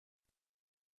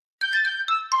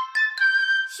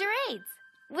Charades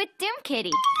with Doom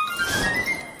Kitty.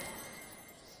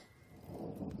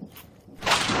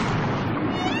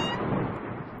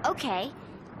 Okay,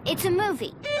 it's a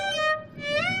movie.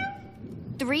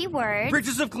 3 words.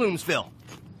 Bridges of Gloomsville.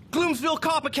 Gloomsville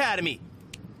Cop Academy.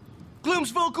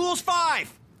 Gloomsville Ghouls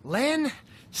 5. Len,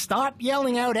 stop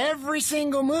yelling out every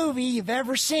single movie you've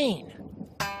ever seen.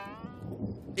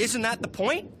 Isn't that the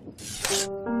point?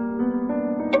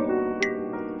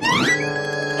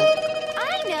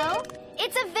 I know.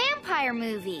 It's a vampire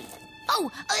movie.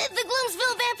 Oh, the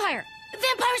Gloomsville vampire.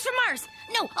 Vampires from Mars.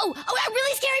 No,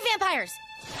 really scary vampires.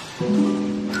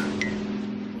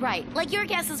 Right, like your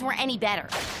guesses weren't any better.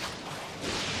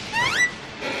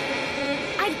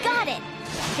 I've got it.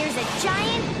 There's a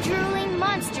giant, drooling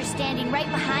monster standing right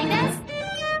behind us.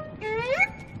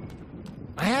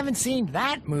 I haven't seen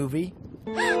that movie.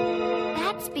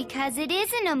 That's because it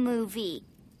isn't a movie.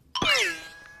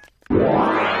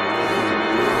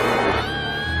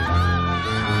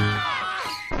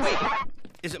 Wait,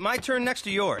 is it my turn next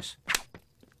to yours?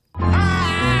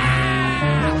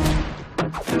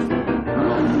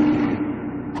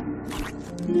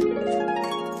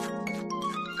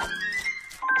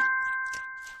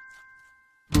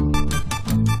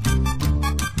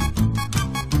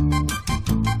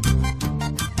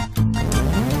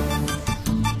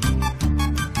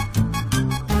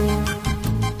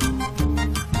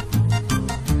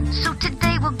 So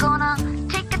today we're gonna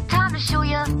take a time to show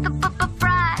you the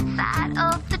bright side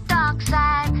of the dark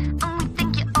side. And we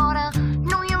think you oughta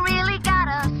know you really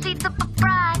gotta see the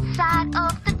bright side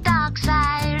of the dark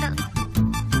side.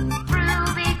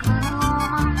 Ruby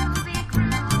Gloom, Ruby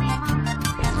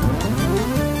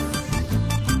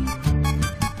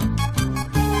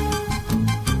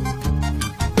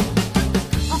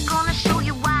We're gonna show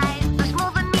you why there's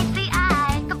more than meets the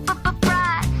eye. The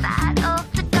bright side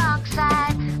of the dark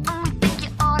side. And we think you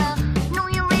oughta know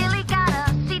you really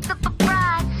gotta see the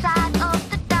bright side of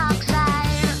the dark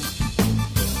side.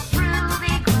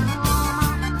 Ruby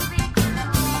Gloom, Ruby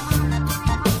Gloom,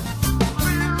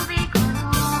 Ruby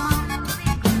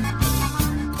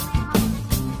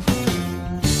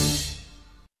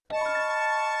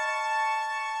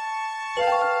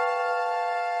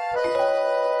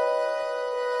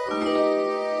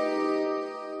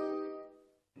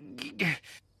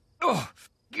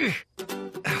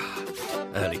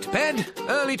Early to bed,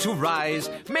 early to rise,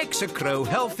 makes a crow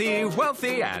healthy,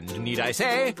 wealthy, and, need I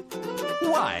say,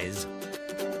 wise.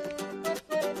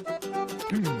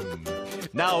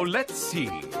 Now let's see.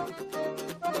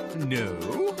 No?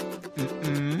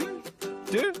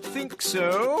 Don't think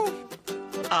so.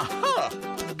 Aha!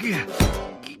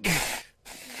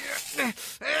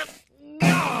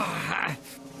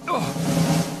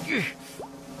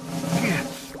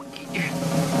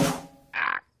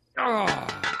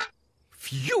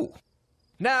 Phew!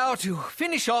 Now to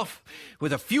finish off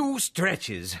with a few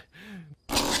stretches.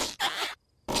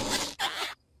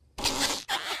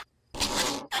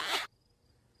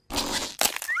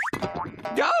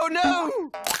 Oh no!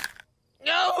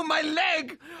 Oh, my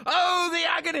leg! Oh, the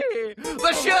agony!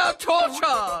 The sheer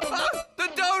torture! The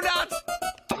donut!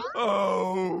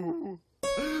 Oh!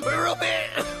 Ruby!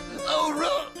 Oh, Ruby!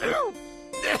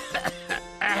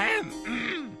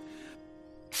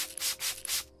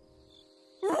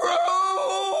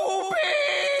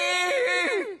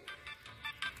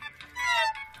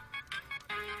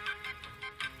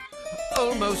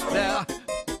 Almost there.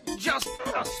 Just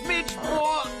a smidge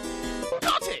more.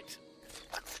 Got it!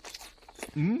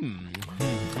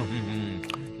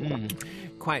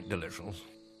 Quite delicious.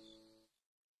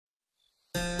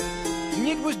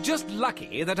 It was just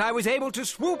lucky that I was able to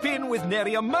swoop in with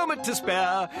nary a moment to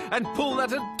spare and pull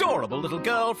that adorable little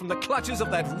girl from the clutches of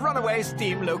that runaway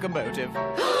steam locomotive.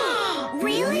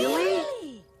 Really?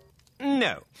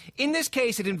 No. In this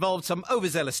case, it involved some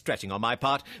overzealous stretching on my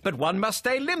part, but one must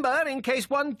stay limber in case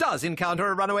one does encounter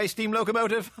a runaway steam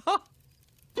locomotive.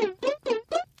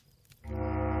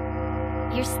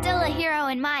 You're still a hero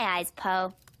in my eyes,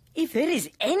 Poe. If there is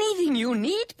anything you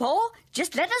need, Poe,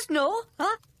 just let us know,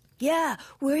 huh? Yeah,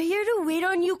 we're here to wait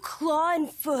on you, claw and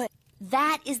foot.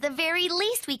 That is the very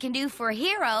least we can do for a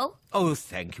hero. Oh,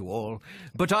 thank you all.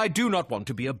 But I do not want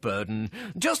to be a burden.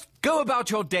 Just go about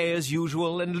your day as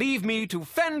usual and leave me to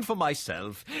fend for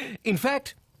myself. In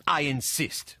fact, I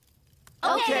insist.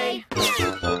 Okay.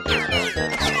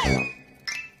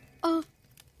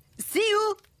 See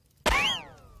you.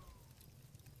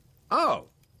 Oh.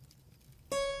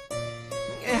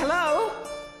 Hello?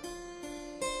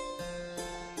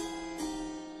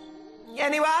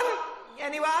 Anyone?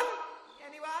 Anyone?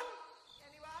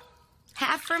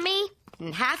 Half for me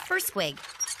and half for Squig.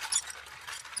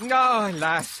 Ah,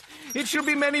 alas, it shall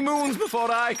be many moons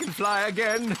before I can fly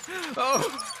again.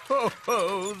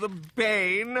 Oh, the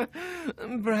bane.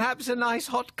 Perhaps a nice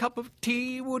hot cup of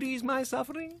tea would ease my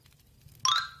suffering?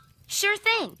 Sure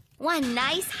thing. One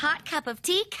nice hot cup of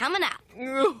tea coming up.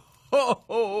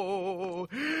 Oh,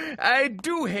 I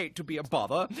do hate to be a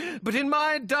bother, but in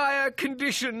my dire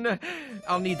condition,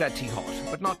 I'll need that tea hot,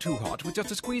 but not too hot, with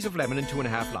just a squeeze of lemon and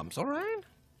 2½ lumps, all right?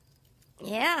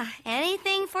 Yeah,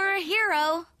 anything for a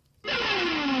hero.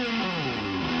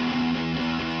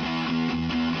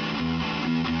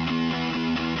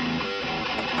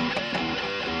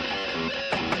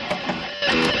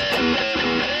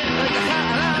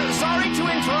 Sorry to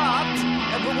interrupt,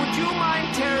 but would you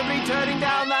mind terribly turning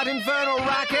down that infernal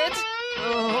racket?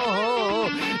 Oh,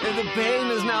 the pain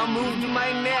has now moved to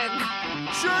my neck.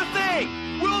 Sure thing.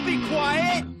 We'll be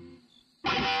quiet.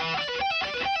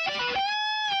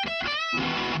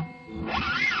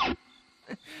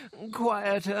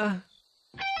 Quieter.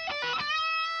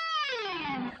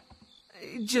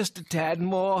 Just a tad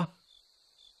more.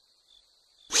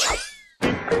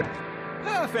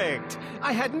 Perfect.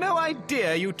 I had no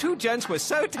idea you two gents were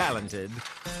so talented.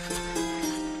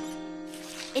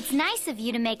 It's nice of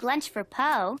you to make lunch for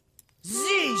Poe.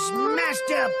 These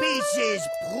masterpieces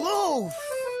proof.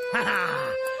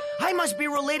 I must be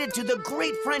related to the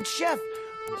great French chef,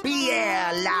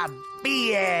 Pierre la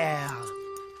Bière.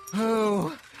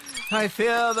 Oh, I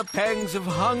fear the pangs of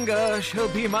hunger shall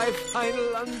be my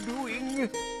final undoing.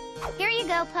 Here you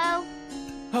go, Poe.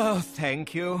 Oh,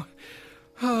 thank you.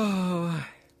 Oh,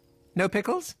 no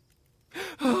pickles?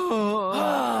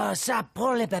 Oh, Ça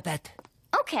pour les pépettes.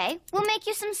 Okay, we'll make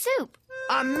you some soup.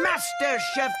 A master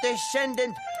chef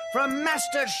descendant from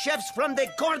master chefs from the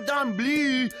Cordon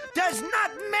Bleu does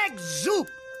not make soup.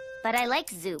 But I like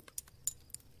soup.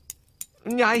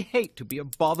 I hate to be a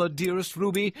bother, dearest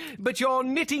Ruby, but your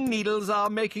knitting needles are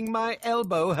making my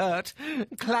elbow hurt.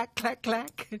 Clack, clack,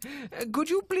 clack. Could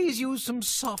you please use some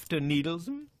softer needles?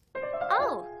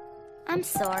 Oh, I'm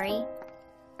sorry.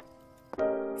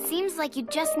 Seems like you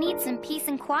just need some peace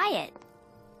and quiet.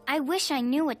 I wish I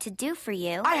knew what to do for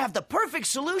you. I have the perfect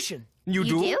solution. You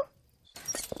You do?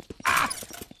 Ah!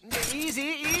 Easy,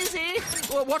 easy.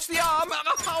 Well, watch the arm.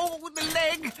 Oh, the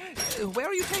leg. Where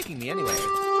are you taking me, anyway?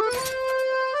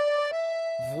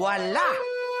 Voila!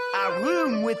 A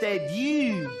room with a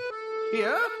view.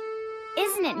 Here?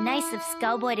 Isn't it nice of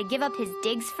Skullboy to give up his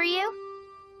digs for you?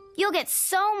 You'll get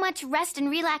so much rest and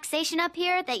relaxation up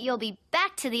here that you'll be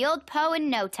back to the old Poe in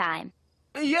no time.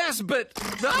 Yes, but...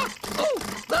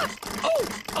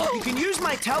 You can use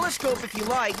my telescope if you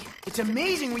like. It's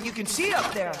amazing what you can see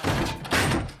up there.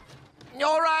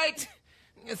 All right.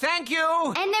 Thank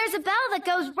you. And there's a bell that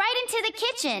goes right into the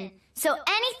kitchen. So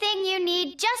anything you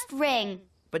need, just ring.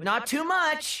 But not too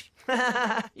much.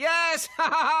 Yes. Ha,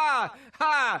 ha,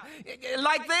 ha.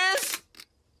 Like this?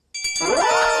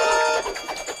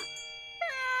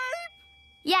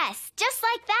 Yes, just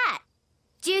like that.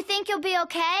 Do you think you'll be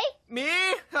okay? Me?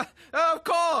 Of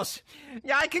course.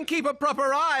 I can keep a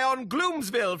proper eye on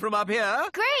Gloomsville from up here.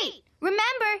 Great.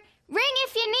 Remember, ring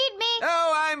if you need me.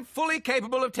 Oh, I'm fully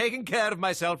capable of taking care of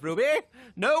myself, Ruby.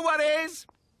 No worries.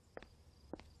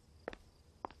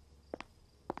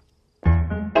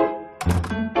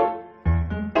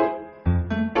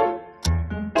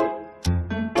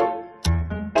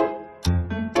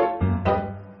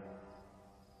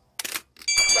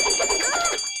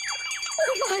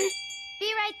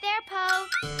 Be right there, Poe.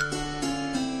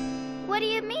 What do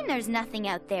you mean there's nothing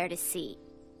out there to see?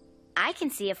 I can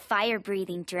see a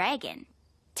fire-breathing dragon,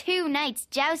 2 knights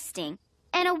jousting,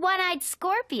 and a one-eyed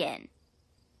scorpion.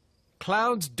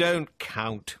 Clouds don't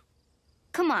count.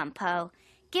 Come on, Poe.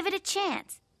 Give it a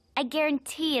chance. I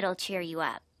guarantee it'll cheer you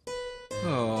up.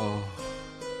 Oh,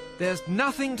 there's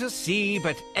nothing to see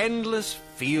but endless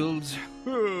fields.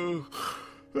 Wait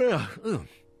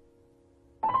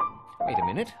a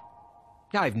minute.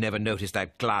 I've never noticed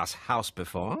that glass house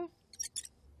before.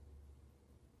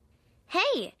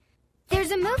 Hey,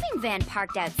 there's a moving van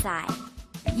parked outside.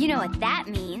 You know what that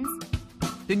means.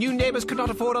 The new neighbors could not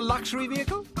afford a luxury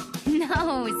vehicle?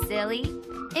 No, silly.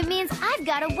 It means I've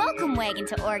got a welcome wagon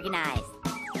to organize.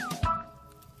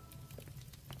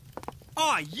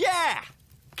 Oh, yeah!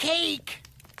 Cake!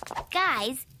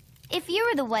 Guys, if you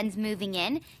were the ones moving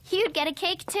in, you'd get a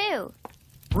cake too.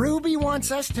 Ruby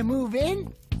wants us to move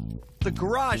in? The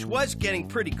garage was getting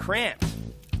pretty cramped.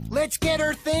 Let's get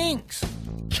her things.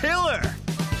 Killer!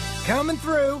 Coming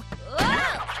through.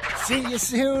 Whoa! See you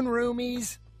soon,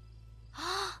 roomies.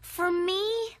 For me?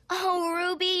 Oh,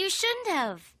 Ruby, you shouldn't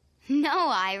have. No,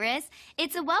 Iris.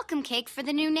 It's a welcome cake for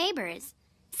the new neighbors.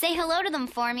 Say hello to them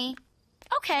for me.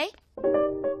 Okay.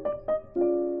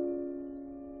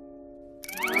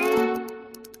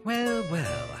 Well,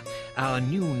 well, our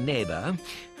new neighbor,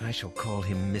 I shall call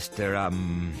him Mr.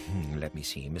 Let me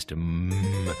see, Mr.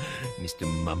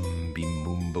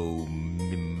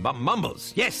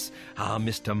 Mumbles. Yes, our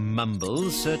Mr.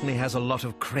 Mumbles certainly has a lot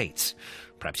of crates.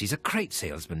 Perhaps he's a crate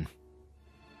salesman.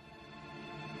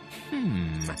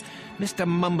 Mr.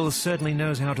 Mumbles certainly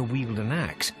knows how to wield an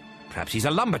axe. Perhaps he's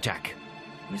a lumberjack.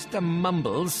 Mr.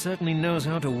 Mumbles certainly knows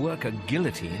how to work a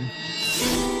guillotine.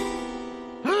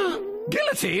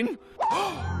 Guillotine?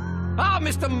 Ah,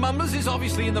 Mr. Mumbles is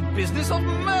obviously in the business of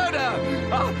murder.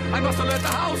 I must alert the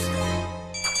house.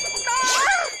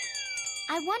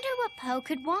 I wonder what Poe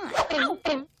could want.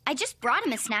 I just brought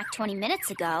him a snack 20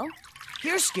 minutes ago.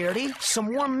 Here, Scaredy,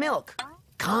 some warm milk.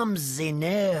 Calms the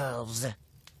nerves.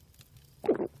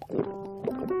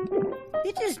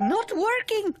 It is not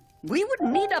working. We would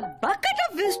need a bucket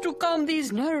of this to calm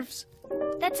these nerves.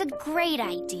 That's a great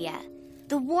idea.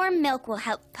 The warm milk will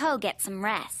help Poe get some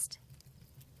rest.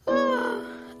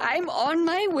 I'm on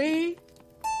my way.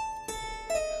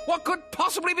 What could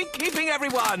possibly be keeping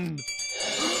everyone?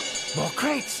 More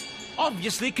crates,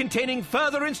 obviously containing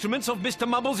further instruments of Mr.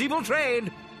 Mumbles' evil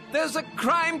trade. There's a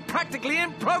crime practically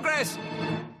in progress.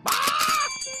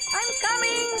 I'm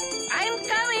coming!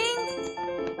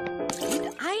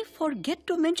 Did I forget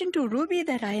to mention to Ruby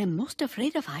that I am most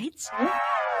afraid of heights?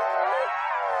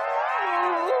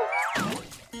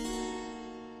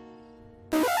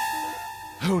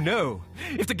 Oh no,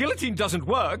 if the guillotine doesn't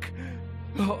work,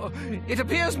 it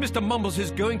appears Mr. Mumbles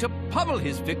is going to pummel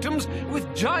his victims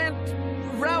with giant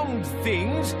round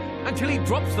things until he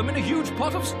drops them in a huge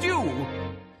pot of stew.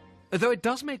 Though it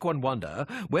does make one wonder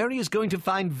where he is going to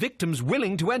find victims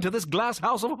willing to enter this glass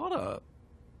house of horror.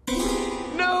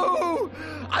 No!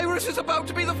 Iris is about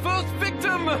to be the first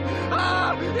victim!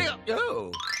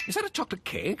 Oh, is that a chocolate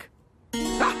cake?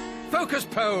 Focus,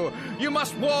 Poe! You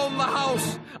must warm the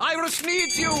house! Iris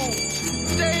needs you!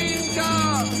 Danger!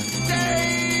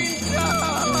 Danger!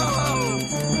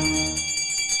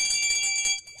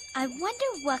 I wonder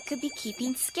what could be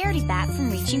keeping Scaredy Bat from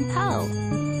reaching Poe.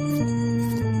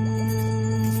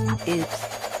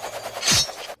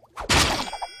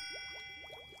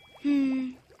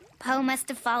 Poe must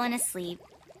have fallen asleep.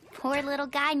 Poor little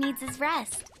guy needs his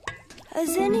rest.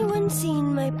 Has anyone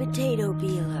seen my potato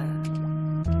peeler?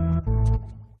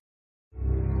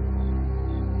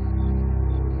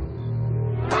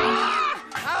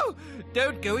 Oh!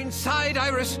 Don't go inside,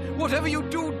 Iris! Whatever you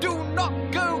do, do not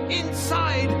go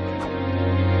inside!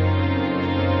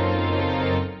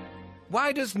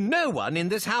 Why does no one in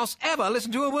this house ever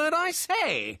listen to a word I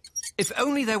say? If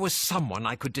only there was someone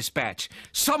I could dispatch.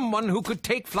 Someone who could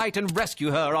take flight and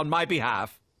rescue her on my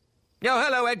behalf. Oh,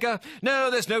 hello, Edgar.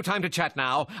 No, there's no time to chat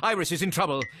now. Iris is in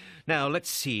trouble. Now, let's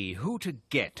see. Who to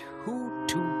get?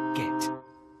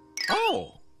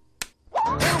 Oh!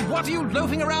 Well, what are you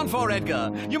loafing around for,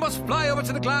 Edgar? You must fly over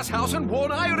to the glass house and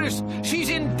warn Iris. She's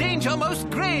in danger most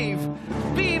grave.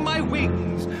 Be my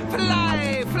wings.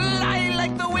 Fly, fly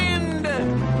like the wind.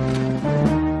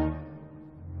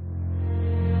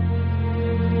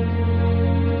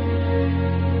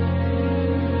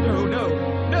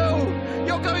 No,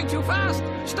 you're going too fast.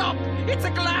 Stop, it's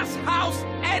a glass house,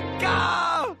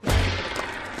 Edgar.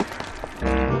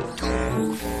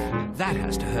 That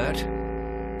has to hurt.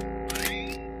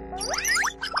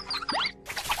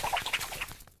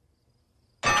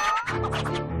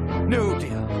 No,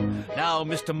 dear. Now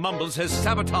Mr. Mumbles has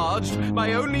sabotaged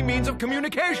my only means of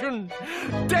communication.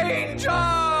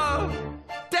 Danger!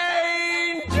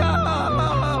 Danger!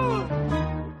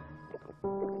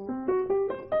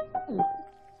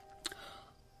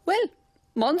 Well,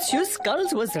 Monsieur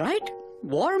Skulls was right.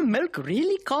 Warm milk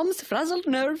really calms frazzled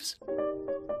nerves.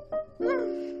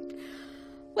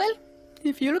 Well,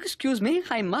 if you'll excuse me,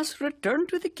 I must return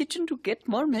to the kitchen to get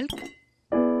more milk.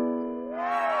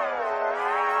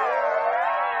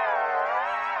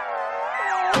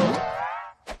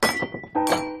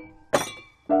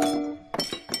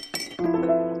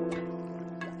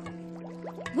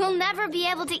 We'll never be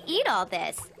able to eat all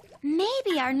this.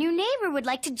 Maybe our new neighbor would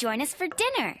like to join us for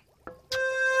dinner.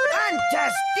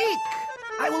 Fantastique!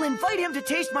 I will invite him to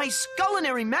taste my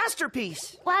culinary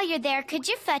masterpiece. While you're there, could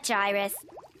you fetch Iris?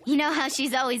 You know how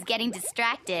she's always getting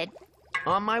distracted.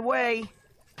 On my way.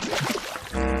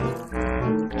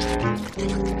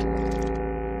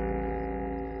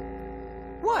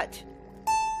 What?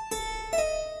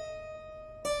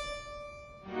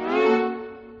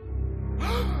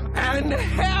 An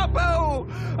hairbow!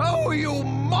 Oh, you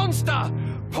monster!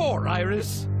 Poor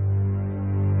Iris.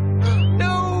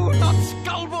 No, not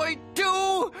Skullboy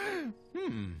too!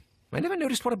 I never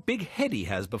noticed what a big head he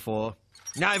has before.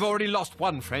 I've already lost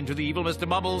one friend to the evil Mr.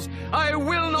 Mumbles. I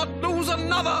will not lose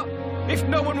another! If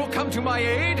no one will come to my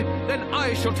aid, then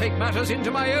I shall take matters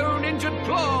into my own injured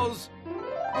claws.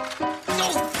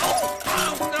 No!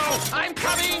 Oh, no! I'm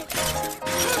coming!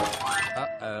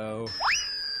 Uh-oh.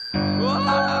 Whoa!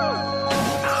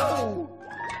 No!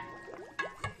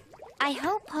 I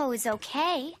hope Poe is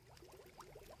okay.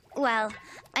 Well,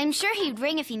 I'm sure he'd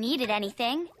ring if he needed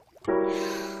anything.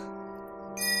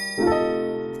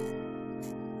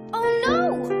 Oh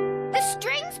no! The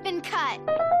string's been cut!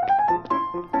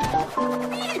 Oh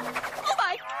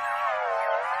my!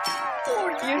 Oh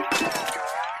dear.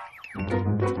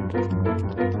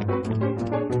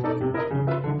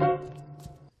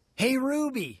 Hey,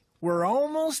 Ruby, we're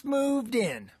almost moved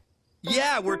in.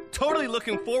 Yeah, we're totally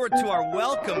looking forward to our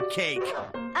welcome cake.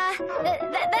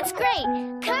 That's great.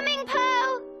 Coming,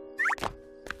 Poe!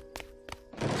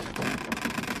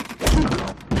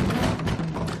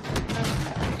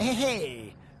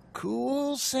 Hey,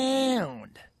 cool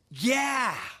sound.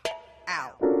 Yeah!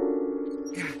 Ow.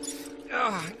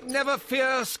 Never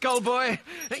fear, Skullboy.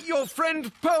 Your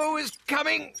friend Poe is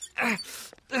coming.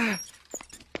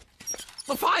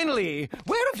 Well, finally!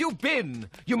 Where have you been?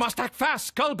 You must act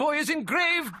fast. Skullboy is in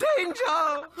grave danger.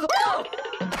 Oh!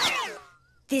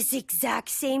 This exact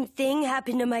same thing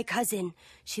happened to my cousin.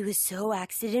 She was so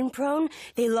accident-prone,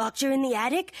 they locked her in the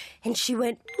attic, and she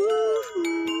went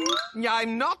woo-hoo.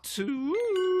 I'm not.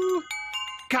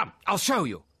 Come, I'll show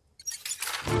you.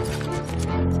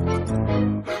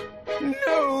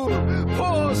 No!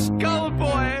 Poor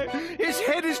Skullboy! His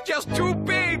head is just too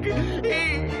big!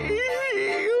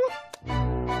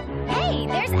 Hey,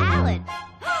 there's Alan!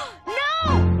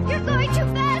 No! You're going too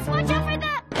fast! Watch out for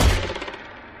the...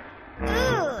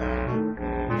 Ugh!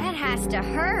 That has to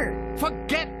hurt.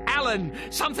 Forget Alan!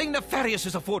 Something nefarious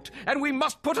is afoot, and we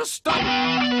must put a stop!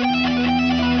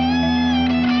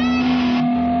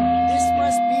 This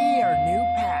must be our new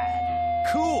pad.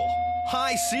 Cool.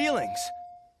 High ceilings.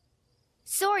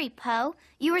 Sorry, Poe.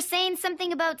 You were saying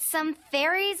something about some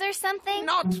fairies or something?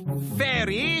 Not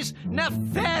fairies,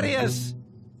 nefarious!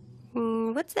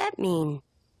 What's that mean?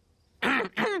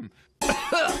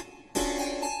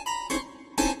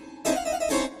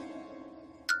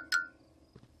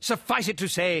 Suffice it to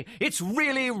say, it's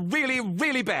really, really,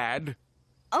 really bad.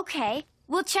 Okay,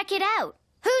 we'll check it out.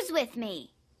 Who's with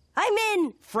me? I'm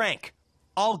in. Frank,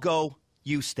 I'll go.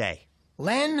 You stay.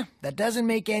 Len, that doesn't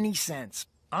make any sense.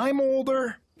 I'm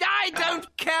older. I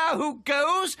don't care who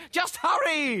goes, just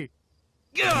hurry!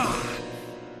 Ugh.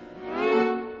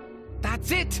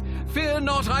 That's it! Fear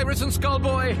not, Iris and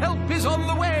Skullboy, help is on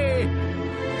the way!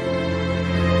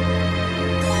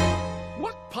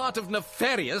 What part of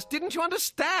nefarious didn't you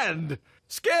understand?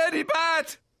 Scaredy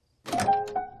Bat!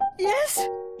 Yes?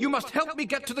 You must help me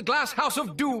get to the glass house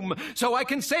of doom, so I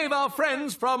can save our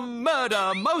friends from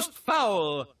murder most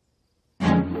foul!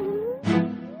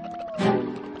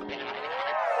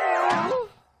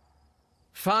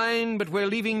 Fine, but we're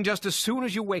leaving just as soon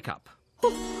as you wake up.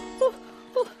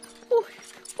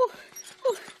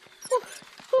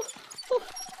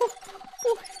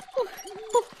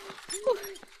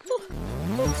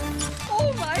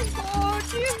 Oh my God!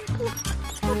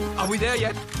 Are we there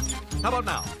yet? How about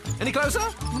now? Any closer?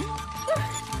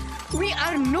 We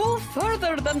are no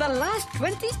further than the last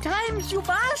 20 times you've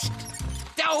asked.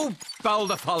 Oh,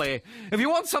 boulder folly. If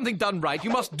you want something done right, you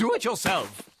must do it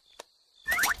yourself.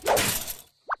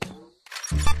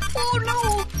 Oh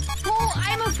no! Oh,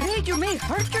 I'm afraid you may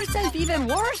hurt yourself even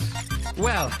worse.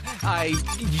 Well,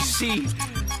 you see...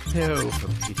 Oh, for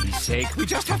pity's sake, we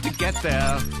just have to get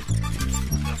there.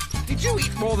 Did you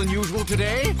eat more than usual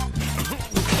today?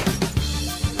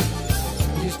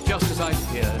 It is just as I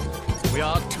feared. We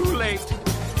are too late.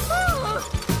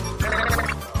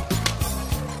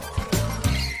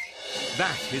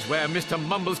 That is where Mr.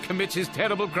 Mumbles commits his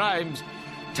terrible crimes.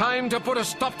 Time to put a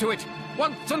stop to it.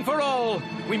 Once and for all,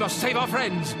 we must save our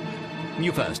friends.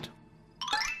 You first.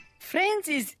 Friends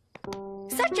is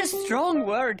such a strong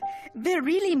word. They're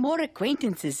really more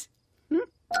acquaintances.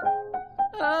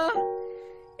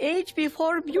 Age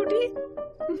before beauty?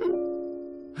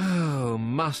 Oh,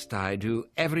 must I do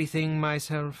everything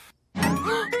myself?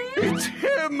 It's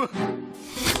him!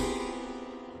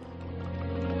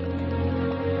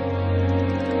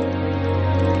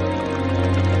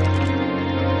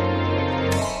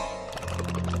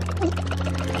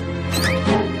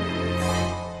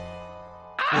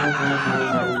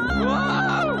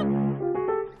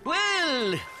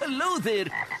 Well, hello there.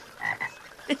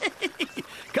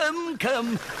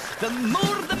 Come. The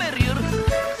more the merrier.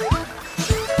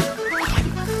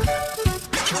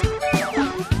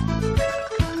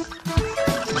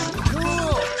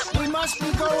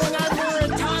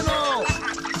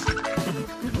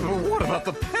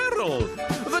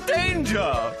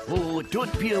 danger. Oh,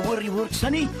 don't be a worrywart,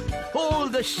 Sonny. All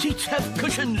the seats have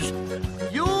cushions.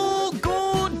 You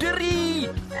go, dearie.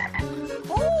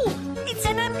 Oh, it's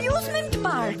an amusement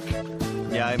park.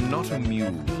 Yeah, I'm not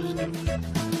amused.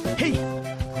 Hey,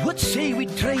 what say we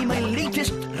try my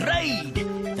latest ride?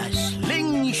 The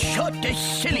slingshot of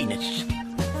silliness.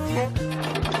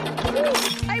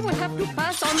 I will have to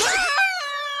pass on.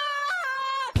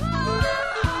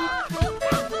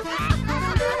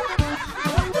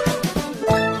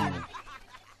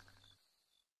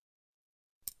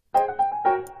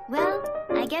 Well,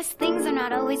 I guess things are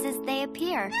not always as they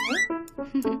appear.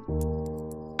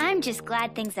 I'm just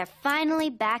glad things are finally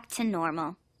back to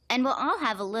normal. And we'll all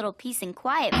have a little peace and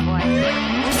quiet for it.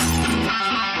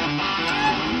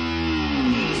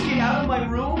 Please get out of my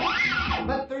room.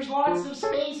 But there's lots of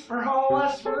space for all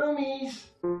us roomies.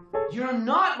 You're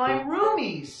not my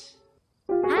roomies.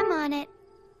 I'm on it.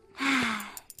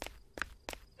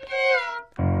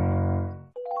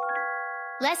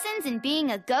 Lessons in Being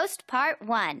a Ghost Part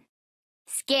 1.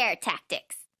 Scare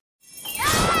Tactics.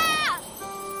 Ah!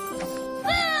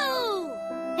 Boo!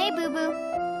 Hey, Boo Boo.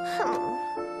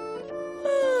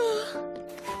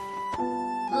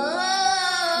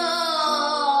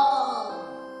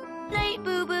 Night,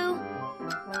 Boo Boo.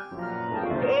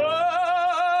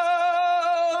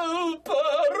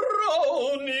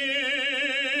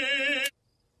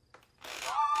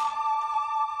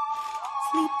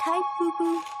 Sleep tight, Boo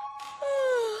Boo.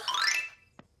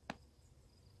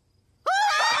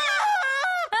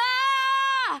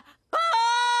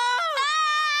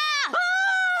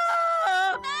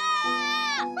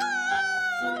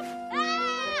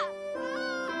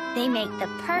 They make the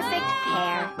perfect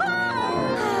pair.